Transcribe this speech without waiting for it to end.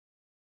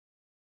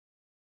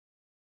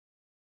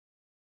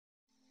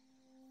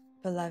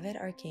Beloved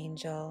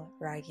Archangel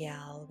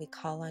Raguel, we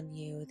call on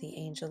you, the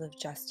angel of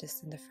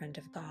justice and the friend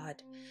of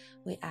God.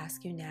 We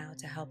ask you now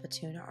to help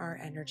attune our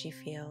energy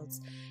fields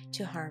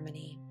to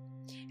harmony,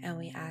 and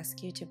we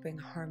ask you to bring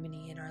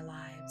harmony in our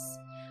lives.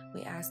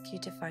 We ask you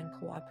to find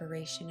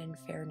cooperation and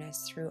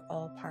fairness through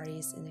all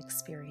parties in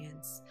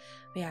experience.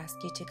 We ask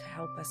you to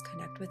help us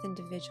connect with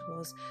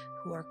individuals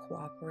who are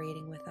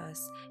cooperating with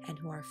us and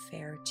who are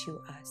fair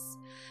to us.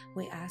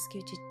 We ask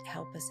you to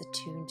help us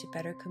attune to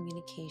better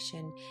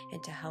communication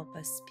and to help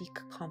us speak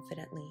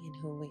confidently in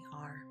who we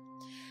are.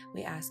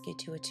 We ask you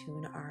to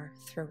attune our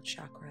throat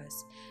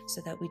chakras so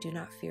that we do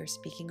not fear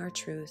speaking our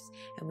truth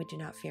and we do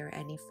not fear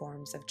any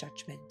forms of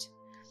judgment.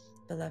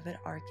 Beloved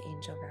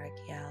Archangel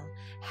Raguel,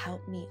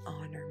 help me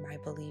honor my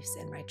beliefs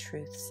and my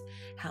truths.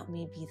 Help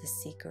me be the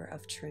seeker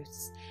of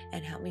truths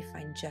and help me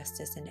find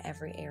justice in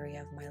every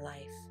area of my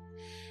life.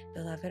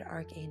 Beloved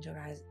Archangel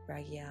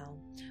Raguel,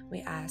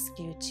 we ask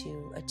you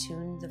to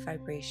attune the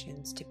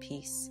vibrations to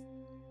peace.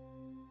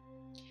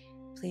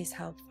 Please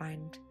help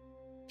find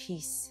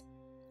peace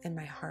in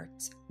my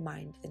heart,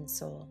 mind, and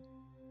soul,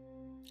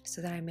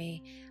 so that I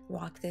may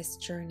walk this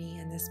journey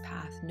and this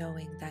path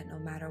knowing that no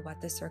matter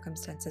what the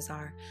circumstances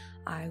are,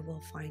 I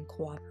will find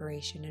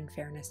cooperation and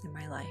fairness in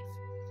my life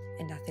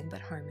and nothing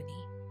but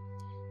harmony.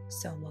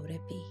 So mote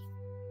it be.